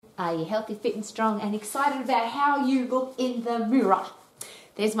Are you healthy, fit and strong and excited about how you look in the mirror?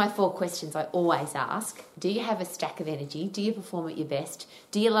 There's my 4 questions I always ask. Do you have a stack of energy? Do you perform at your best?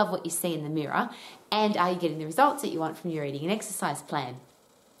 Do you love what you see in the mirror? And are you getting the results that you want from your eating and exercise plan?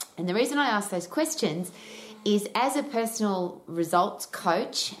 And the reason I ask those questions is as a personal results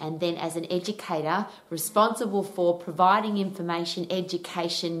coach and then as an educator responsible for providing information,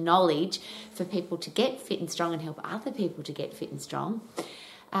 education, knowledge for people to get fit and strong and help other people to get fit and strong.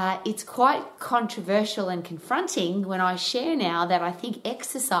 It's quite controversial and confronting when I share now that I think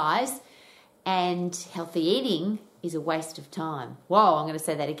exercise and healthy eating is a waste of time. Whoa, I'm going to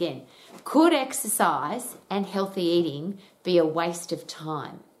say that again. Could exercise and healthy eating be a waste of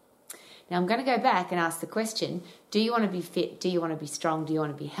time? Now I'm going to go back and ask the question, do you want to be fit? Do you want to be strong? Do you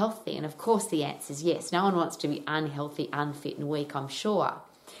want to be healthy? And of course the answer is yes. No one wants to be unhealthy, unfit and weak, I'm sure.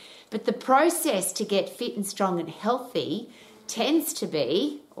 But the process to get fit and strong and healthy tends to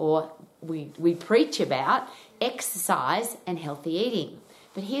be, or we preach about, exercise and healthy eating.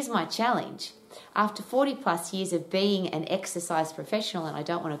 But here's my challenge. After 40 plus years of being an exercise professional, and I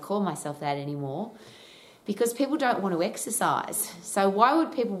don't want to call myself that anymore, because people don't want to exercise. So why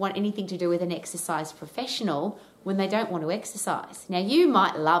would people want anything to do with an exercise professional when they don't want to exercise? Now you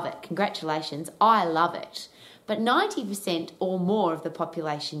might love it. Congratulations. I love it. But 90% or more of the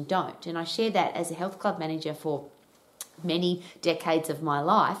population don't. And I share that as a health club manager for many decades of my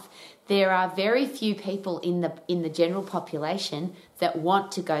life. There are very few people in the general population that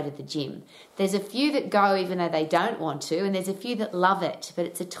want to go to the gym. There's a few that go even though they don't want to, and there's a few that love it, but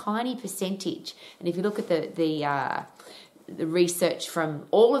it's a tiny percentage. And if you look at the research from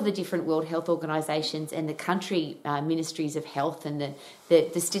all of the different World Health Organisations and the country ministries of health and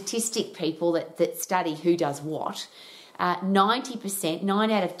the statistic people that study who does what, 90%,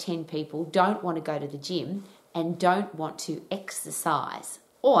 9 out of 10 people don't want to go to the gym and don't want to exercise.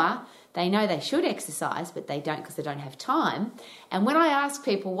 Or they know they should exercise, but they don't because they don't have time. And when I ask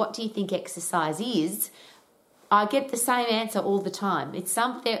people, what do you think exercise is? I get the same answer all the time. It's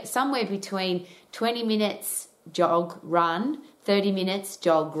somewhere between 20 minutes jog, run, 30 minutes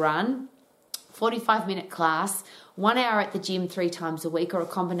jog, run, 45-minute class, 1 hour at the gym 3 times a week, or a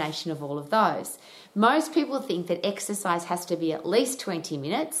combination of all of those. Most people think that exercise has to be at least 20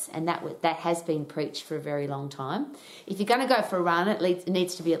 minutes, and that has been preached for a very long time. If you're going to go for a run, it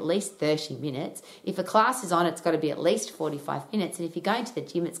needs to be at least 30 minutes. If a class is on, it's got to be at least 45 minutes. And if you're going to the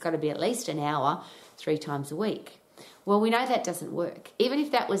gym, it's got to be at least an hour 3 times a week. Well, we know that doesn't work. Even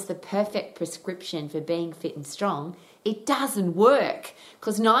if that was the perfect prescription for being fit and strong, it doesn't work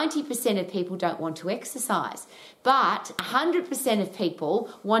because 90% of people don't want to exercise. But 100% of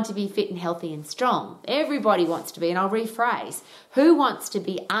people want to be fit and healthy and strong. Everybody wants to be, and I'll rephrase. Who wants to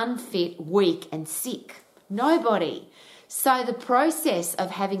be unfit, weak and sick? Nobody. So the process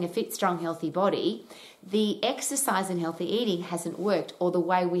of having a fit, strong, healthy body, the exercise and healthy eating hasn't worked, or the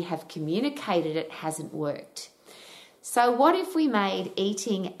way we have communicated it hasn't worked. So what if we made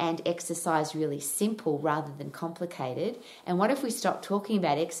eating and exercise really simple rather than complicated? And what if we stopped talking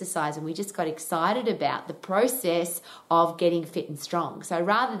about exercise and we just got excited about the process of getting fit and strong? So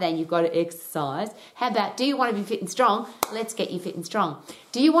rather than you've got to exercise, how about, do you want to be fit and strong? Let's get you fit and strong.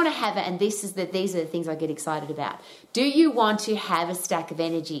 Do you want to have it? And these are the things I get excited about. Do you want to have a stack of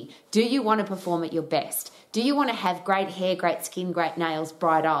energy? Do you want to perform at your best? Do you want to have great hair, great skin, great nails,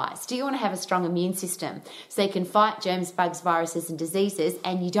 bright eyes? Do you want to have a strong immune system so you can fight germs, bugs, viruses and diseases,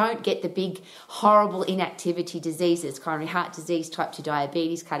 and you don't get the big, horrible inactivity diseases, coronary heart disease, type 2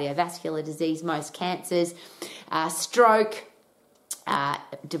 diabetes, cardiovascular disease, most cancers, stroke,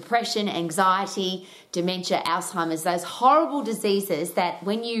 depression, anxiety, dementia, Alzheimer's, those horrible diseases that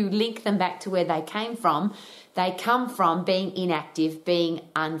when you link them back to where they come from being inactive, being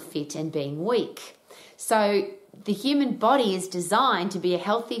unfit and being weak. So the human body is designed to be a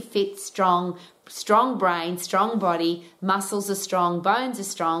healthy, fit, strong brain, strong body, muscles are strong, bones are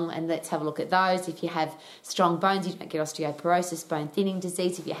strong, and let's have a look at those. If you have strong bones, you don't get osteoporosis, bone thinning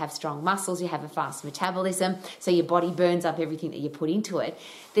disease. If you have strong muscles, you have a fast metabolism, so your body burns up everything that you put into it.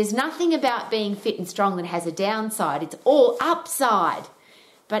 There's nothing about being fit and strong that has a downside. It's all upside.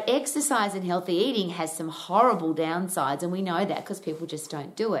 But exercise and healthy eating has some horrible downsides, and we know that because people just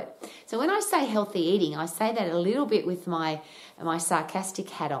don't do it. So when I say healthy eating, I say that a little bit with my sarcastic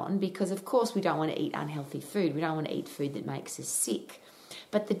hat on, because of course we don't want to eat unhealthy food. We don't want to eat food that makes us sick.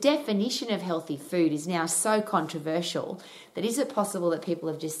 But the definition of healthy food is now so controversial that is it possible that people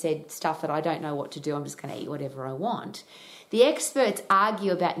have just said stuff that I don't know what to do, I'm just going to eat whatever I want. The experts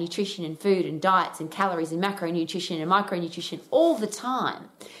argue about nutrition and food and diets and calories and macronutrition and micronutrition all the time.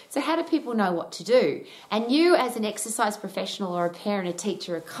 So how do people know what to do? And you as an exercise professional or a parent, a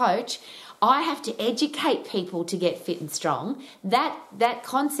teacher, a coach, I have to educate people to get fit and strong. That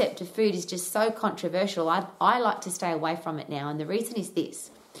concept of food is just so controversial. I like to stay away from it now. And the reason is this.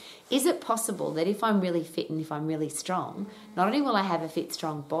 Is it possible that if I'm really fit and if I'm really strong, not only will I have a fit,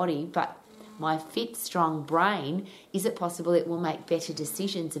 strong body, but my fit, strong brain, is it possible it will make better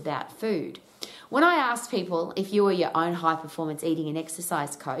decisions about food? When I ask people, if you were your own high-performance eating and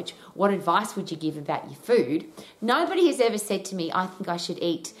exercise coach, what advice would you give about your food? Nobody has ever said to me, I think I should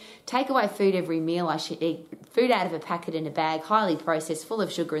eat takeaway food every meal. I should eat food out of a packet in a bag, highly processed, full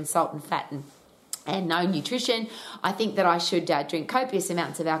of sugar and salt and fat and no nutrition. I think that I should drink copious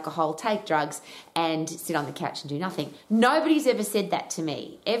amounts of alcohol, take drugs, and sit on the couch and do nothing. Nobody's ever said that to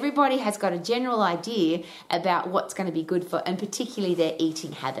me. Everybody has got a general idea about what's going to be good for, and particularly their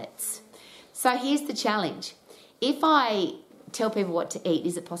eating habits. So here's the challenge. If I tell people what to eat,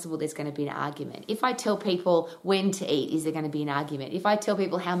 is it possible there's going to be an argument? If I tell people when to eat, is there going to be an argument? If I tell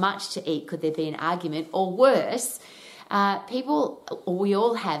people how much to eat, could there be an argument? Or worse, we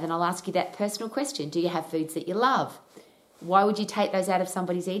all have, and I'll ask you that personal question, do you have foods that you love? Why would you take those out of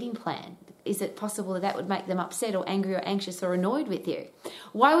somebody's eating plan? Is it possible that would make them upset or angry or anxious or annoyed with you?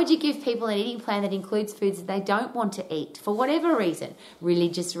 Why would you give people an eating plan that includes foods that they don't want to eat for whatever reason?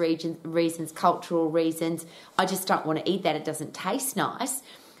 Religious reasons, cultural reasons. I just don't want to eat that. It doesn't taste nice.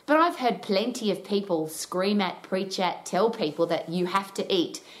 But I've heard plenty of people scream at, preach at, tell people that you have to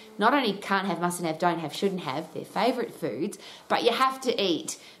eat. Not only can't have, mustn't have, don't have, shouldn't have, their favourite foods, but you have to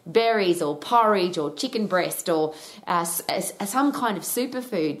eat berries or porridge or chicken breast or some kind of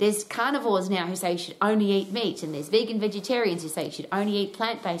superfood. There's carnivores now who say you should only eat meat, and there's vegan vegetarians who say you should only eat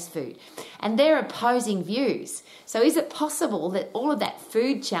plant-based food. And they're opposing views. So is it possible that all of that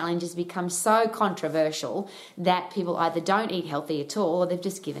food challenge has become so controversial that people either don't eat healthy at all or they've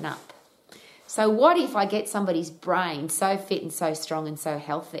just given up? So what if I get somebody's brain so fit and so strong and so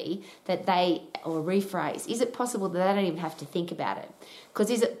healthy that or rephrase, is it possible that they don't even have to think about it? Because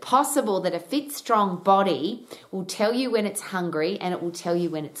is it possible that a fit, strong body will tell you when it's hungry and it will tell you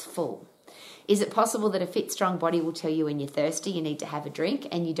when it's full? Is it possible that a fit, strong body will tell you when you're thirsty, you need to have a drink,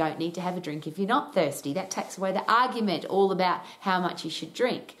 and you don't need to have a drink if you're not thirsty? That takes away the argument all about how much you should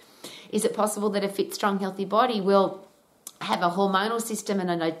drink. Is it possible that a fit, strong, healthy body will have a hormonal system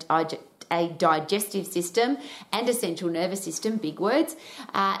and a digestive system and a central nervous system, big words,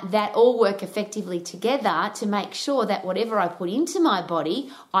 that all work effectively together to make sure that whatever I put into my body,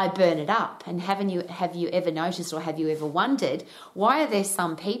 I burn it up? And have you ever noticed, or have you ever wondered, why are there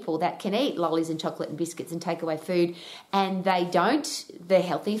some people that can eat lollies and chocolate and biscuits and takeaway food and they're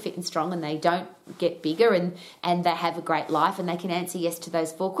healthy, fit and strong, and they don't get bigger and they have a great life, and they can answer yes to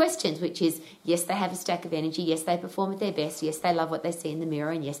those 4 questions, which is yes, they have a stack of energy, yes, they perform at their best, yes, they love what they see in the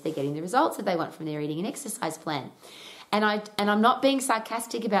mirror, and yes, they're getting the results that they want from their eating and exercise plan. And I'm not being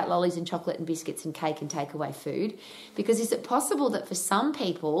sarcastic about lollies and chocolate and biscuits and cake and takeaway food, because is it possible that for some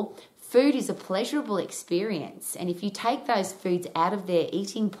people food is a pleasurable experience, and if you take those foods out of their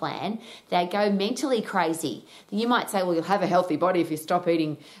eating plan, they go mentally crazy? You might say, well, you'll have a healthy body if you stop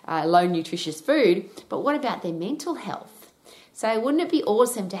eating low nutritious food, but what about their mental health? So wouldn't it be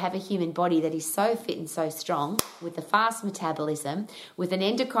awesome to have a human body that is so fit and so strong, with a fast metabolism, with an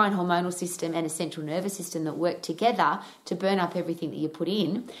endocrine hormonal system and a central nervous system that work together to burn up everything that you put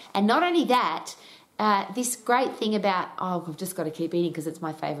in? And not only that, this great thing about, I've just got to keep eating because it's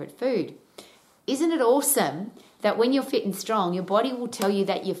my favourite food. Isn't it awesome that when you're fit and strong, your body will tell you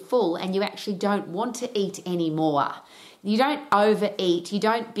that you're full and you actually don't want to eat anymore? You don't overeat, you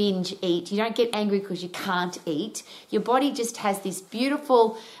don't binge eat, you don't get angry because you can't eat. Your body just has this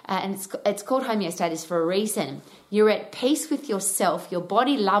beautiful, and it's called homeostasis for a reason. You're at peace with yourself, your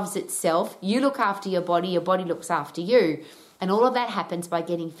body loves itself, you look after your body looks after you. And all of that happens by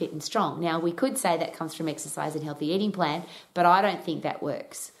getting fit and strong. Now, we could say that comes from exercise and healthy eating plan, but I don't think that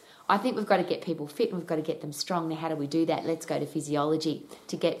works. I think we've got to get people fit and we've got to get them strong. Now, how do we do that? Let's go to physiology.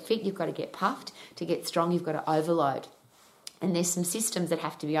 To get fit, you've got to get puffed. To get strong, you've got to overload. And there's some systems that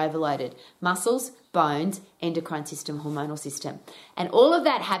have to be overloaded: muscles, bones, endocrine system, hormonal system. And all of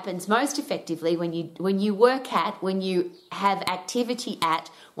that happens most effectively when you have activity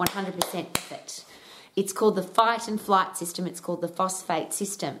at 100% effort. It's called the fight and flight system. It's called the phosphate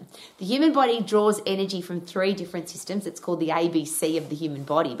system. The human body draws energy from 3 different systems. It's called the ABC of the human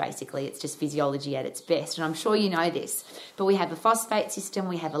body, basically. It's just physiology at its best. And I'm sure you know this. But we have a phosphate system,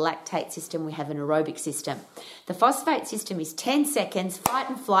 we have a lactate system, we have an aerobic system. The phosphate system is 10 seconds, fight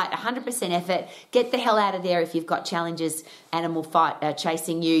and flight, 100% effort. Get the hell out of there if you've got challenges, animal fight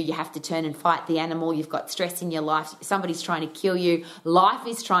chasing you. You have to turn and fight the animal. You've got stress in your life. Somebody's trying to kill you. Life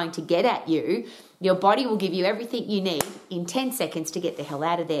is trying to get at you. Your body will give you everything you need in 10 seconds to get the hell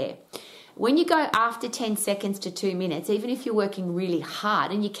out of there. When you go after 10 seconds to 2 minutes, even if you're working really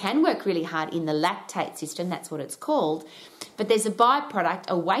hard, and you can work really hard in the lactate system, that's what it's called, but there's a byproduct,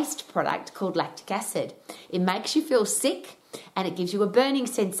 a waste product called lactic acid. It makes you feel sick and it gives you a burning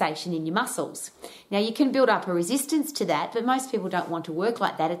sensation in your muscles. Now, you can build up a resistance to that, but most people don't want to work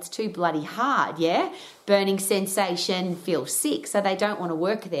like that. It's too bloody hard, yeah? Burning sensation, feel sick, so they don't want to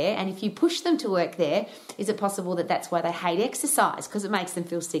work there. And if you push them to work there, is it possible that that's why they hate exercise? Because it makes them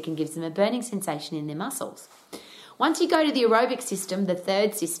feel sick and gives them a burning sensation in their muscles. Once you go to the aerobic system, the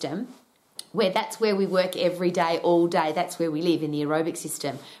third system, that's where we work every day, all day. That's where we live, in the aerobic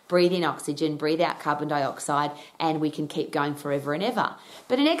system. Breathe in oxygen, breathe out carbon dioxide, and we can keep going forever and ever.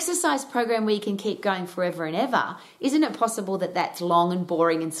 But an exercise program where you can keep going forever and ever, isn't it possible that that's long and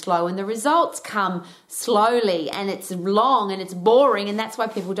boring and slow, and the results come slowly and it's long and it's boring, and that's why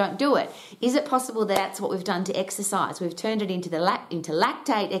people don't do it? Is it possible that that's what we've done to exercise? We've turned it into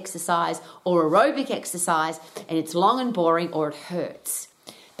lactate exercise or aerobic exercise, and it's long and boring, or it hurts.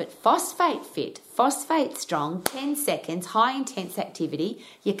 But phosphate fit, phosphate strong, 10 seconds, high intense activity.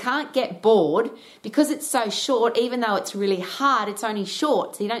 You can't get bored because it's so short. Even though it's really hard, it's only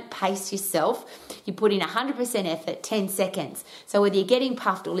short. So you don't pace yourself. You put in 100% effort, 10 seconds. So whether you're getting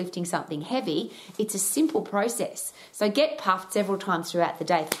puffed or lifting something heavy, it's a simple process. So get puffed several times throughout the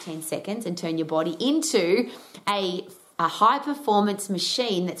day for 10 seconds and turn your body into a high performance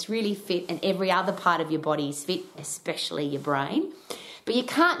machine that's really fit, and every other part of your body is fit, especially your brain. But you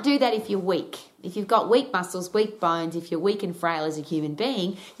can't do that if you're weak. If you've got weak muscles, weak bones, if you're weak and frail as a human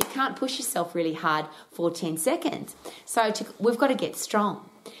being, you can't push yourself really hard for 10 seconds. So we've got to get strong.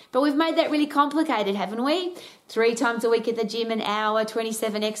 But we've made that really complicated, haven't we? 3 times a week at the gym, an hour,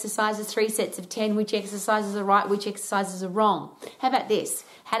 27 exercises, 3 sets of 10. Which exercises are right, which exercises are wrong? How about this?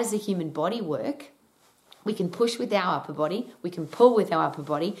 How does the human body work? We can push with our upper body, we can pull with our upper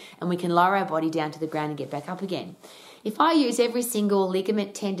body, and we can lower our body down to the ground and get back up again. If I use every single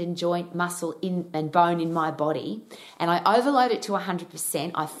ligament, tendon, joint, muscle and bone in my body, and I overload it to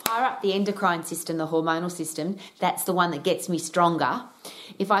 100%, I fire up the endocrine system, the hormonal system, that's the one that gets me stronger.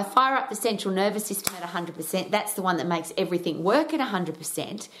 If I fire up the central nervous system at 100%, that's the one that makes everything work at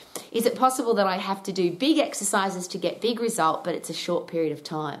 100%. Is it possible that I have to do big exercises to get big result, but it's a short period of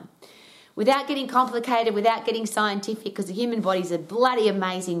time? Without getting complicated, without getting scientific, because the human body is a bloody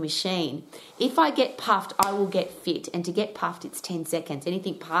amazing machine. If I get puffed, I will get fit. And to get puffed, it's 10 seconds.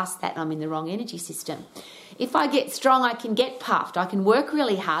 Anything past that, I'm in the wrong energy system. If I get strong, I can get puffed. I can work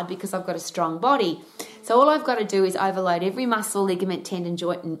really hard because I've got a strong body. So all I've got to do is overload every muscle, ligament, tendon,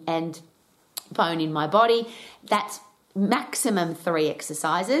 joint and bone in my body. That's maximum 3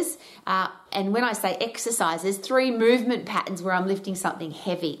 exercises. And when I say exercises, 3 movement patterns where I'm lifting something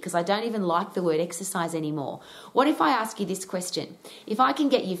heavy, because I don't even like the word exercise anymore. What if I ask you this question? If I can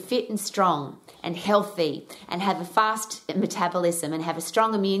get you fit and strong and healthy and have a fast metabolism and have a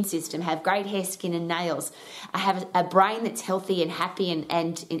strong immune system, have great hair, skin and nails, I have a brain that's healthy and happy and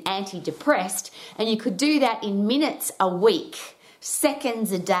anti-depressed, and you could do that in minutes a week,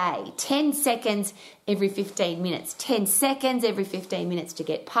 seconds a day, 10 seconds every 15 minutes, 10 seconds every 15 minutes to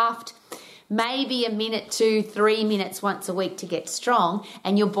get puffed, maybe a minute to 3 minutes once a week to get strong,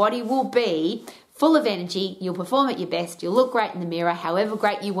 and your body will be full of energy, you'll perform at your best, you'll look great in the mirror, however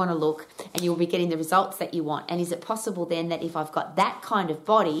great you want to look, and you'll be getting the results that you want. And is it possible then that if I've got that kind of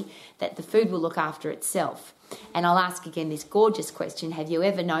body, that the food will look after itself? And I'll ask again this gorgeous question: have you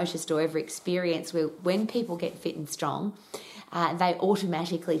ever noticed or ever experienced where when people get fit and strong, they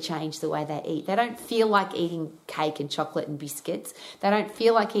automatically change the way they eat? They don't feel like eating cake and chocolate and biscuits. They don't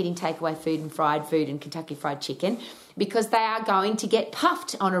feel like eating takeaway food and fried food and Kentucky Fried Chicken, because they are going to get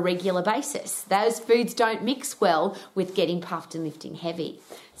puffed on a regular basis. Those foods don't mix well with getting puffed and lifting heavy.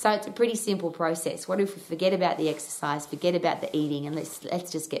 So it's a pretty simple process. What if we forget about the exercise, forget about the eating, and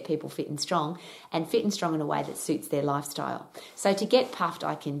let's just get people fit and strong in a way that suits their lifestyle. So to get puffed,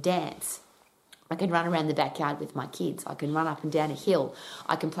 I can dance. I can run around the backyard with my kids. I can run up and down a hill.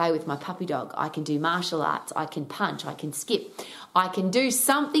 I can play with my puppy dog. I can do martial arts. I can punch. I can skip. I can do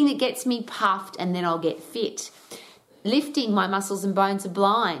something that gets me puffed, and then I'll get fit. Lifting, my muscles and bones are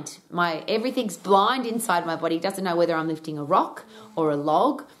blind. Everything's blind inside my body. It doesn't know whether I'm lifting a rock or a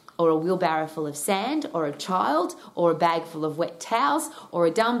log or a wheelbarrow full of sand or a child or a bag full of wet towels or a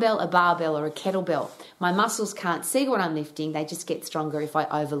dumbbell, a barbell or a kettlebell. My muscles can't see what I'm lifting. They just get stronger if I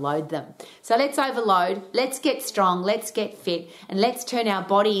overload them. So let's overload, let's get strong, let's get fit, and let's turn our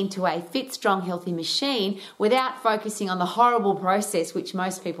body into a fit, strong, healthy machine without focusing on the horrible process which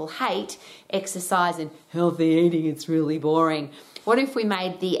most people hate, exercise and healthy eating. It's really boring. What if we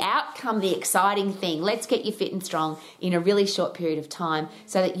made the outcome the exciting thing? Let's get you fit and strong in a really short period of time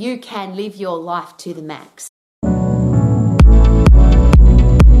so that you can live your life to the max.